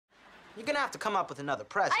You're gonna have to come up with another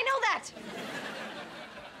present. I know that!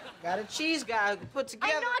 Got a cheese guy who can put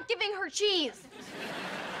together... I'm not giving her cheese.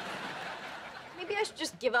 Maybe I should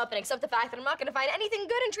just give up and accept the fact that I'm not gonna find anything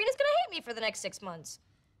good and Trina's gonna hate me for the next 6 months.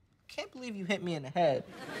 Can't believe you hit me in the head.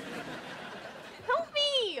 Help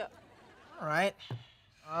me! All right.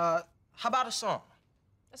 How about a song?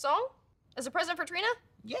 A song? As a present for Trina?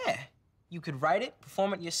 Yeah. You could write it,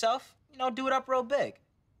 perform it yourself, you know, do it up real big.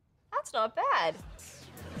 That's not bad.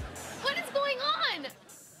 What is going on?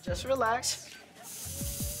 Just relax.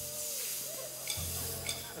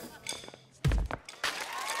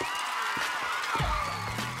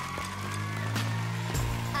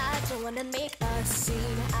 I don't wanna make a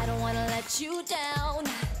scene, I don't wanna let you down.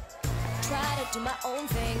 Try to do my own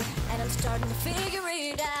thing, and I'm starting to figure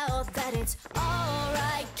it out that it's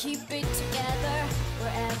alright, keep it together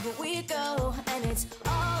wherever we go, and it's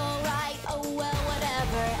alright, oh well,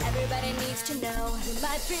 whatever. Everybody needs to know you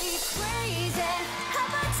might be crazy.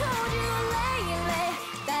 Have I told you lately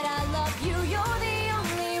that I love you? You're the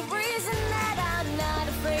only reason that I'm not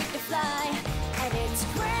afraid to fly, and it's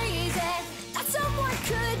crazy that someone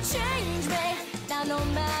could change me. Now no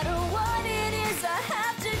matter what it is I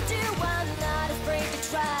have to do, I'm not afraid to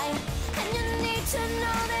try. And you need to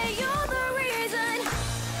know that you're the reason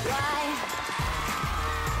why.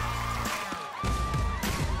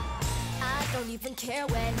 I don't even care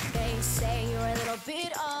when they say you're a little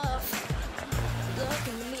bit off.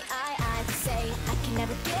 Looking in the eye, I say I can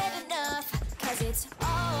never get enough. Cause it's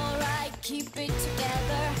alright, keep it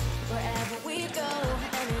together wherever we go.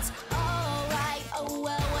 And it's alright, oh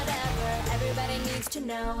well, whatever. Everybody needs to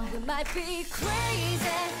know you might be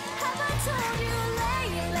crazy. Have I told you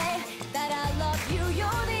lately that I love you?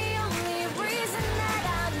 You're the only reason that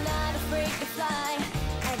I'm not afraid to fly.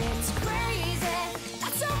 And it's crazy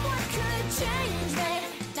that someone could change me.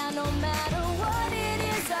 Now no matter what it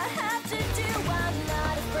is I have to do, I'm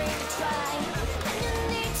not afraid to try. And you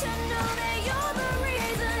need to know that you're the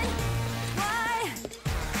reason why.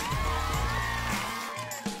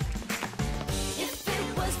 If it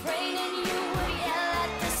was raining, you would yell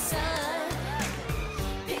at the sun.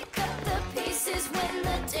 Pick up the pieces when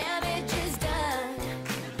the damage is done.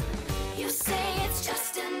 You say it's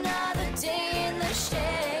just another day in the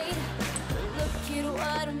shade. Look at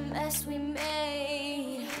what a mess we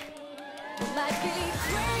made. You might be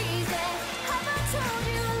crazy. Have I told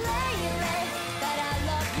you